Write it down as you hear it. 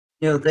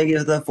Yo, thank you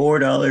for the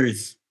 $4.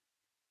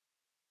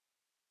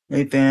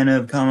 Hey, fan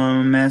of, come on,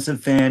 I'm a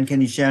massive fan.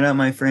 Can you shout out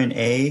my friend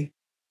A?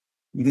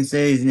 You can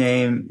say his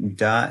name,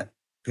 dot,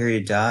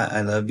 period, dot,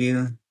 I love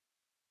you.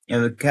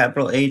 And with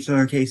capital H,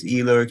 lowercase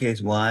e,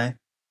 lowercase y.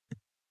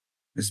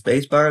 The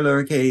space bar,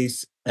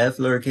 lowercase f,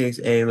 lowercase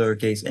a,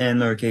 lowercase n,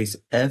 lowercase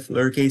f,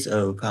 lowercase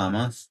o,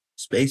 comma.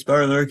 Space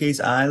bar,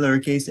 lowercase I,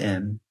 lowercase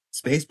m.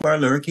 Space bar,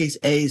 lowercase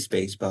a,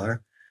 space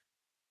bar.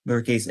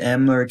 Lowercase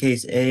m,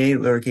 lowercase a,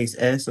 lowercase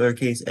s,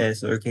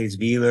 lowercase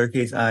v,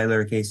 lowercase I,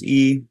 lowercase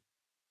e.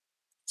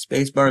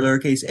 Spacebar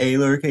lowercase a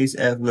lowercase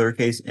f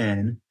lowercase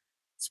n,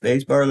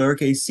 spacebar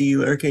lowercase c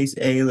lowercase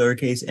a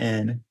lowercase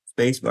n,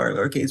 spacebar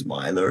lowercase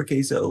y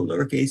lowercase o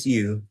lowercase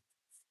u,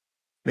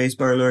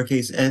 spacebar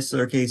lowercase s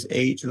lowercase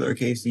h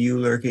lowercase u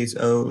lowercase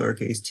o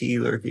lowercase t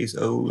lowercase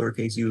o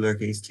lowercase u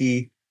lowercase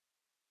t.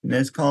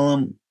 Next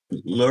column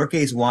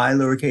lowercase y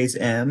lowercase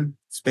m,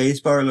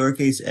 spacebar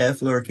lowercase f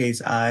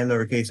lowercase I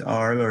lowercase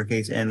r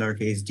lowercase n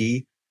lowercase d,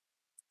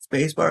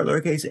 spacebar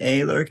lowercase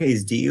a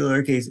lowercase d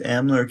lowercase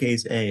m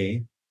lowercase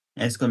a,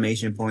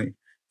 exclamation point,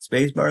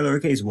 spacebar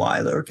lowercase y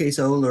lowercase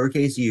o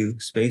lowercase u,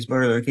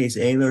 spacebar lowercase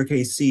a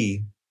lowercase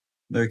c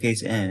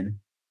lowercase n,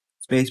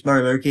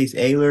 spacebar lowercase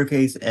a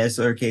lowercase s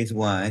lowercase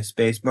y,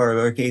 spacebar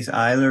lowercase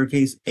I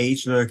lowercase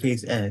h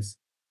lowercase s,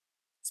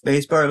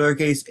 spacebar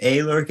lowercase a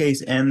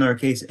lowercase n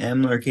lowercase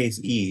m lowercase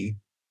e,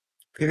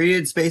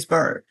 period,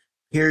 spacebar,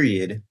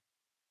 period,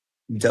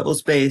 double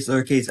space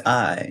lowercase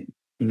I.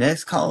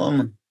 Next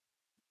column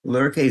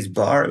lowercase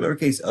bar,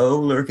 lowercase o,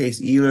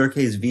 lowercase e,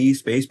 lowercase v,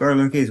 spacebar,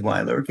 lowercase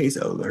y,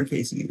 lowercase o,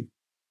 lowercase u.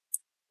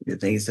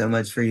 Thank you so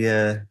much for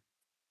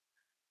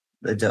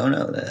the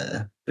dono,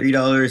 the $3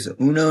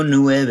 uno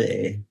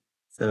nueve.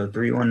 So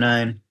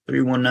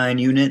 319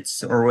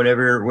 units or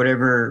whatever,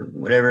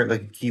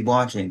 like keep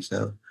watching.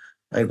 So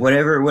like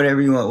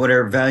whatever you want,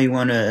 whatever value you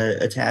want to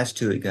attach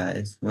to it,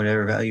 guys.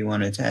 Whatever value you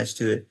want to attach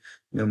to it,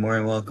 you're more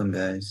than welcome,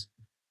 guys.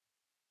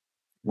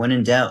 When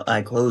in doubt,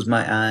 I close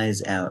my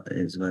eyes out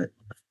is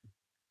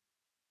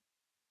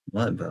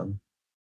what, bro?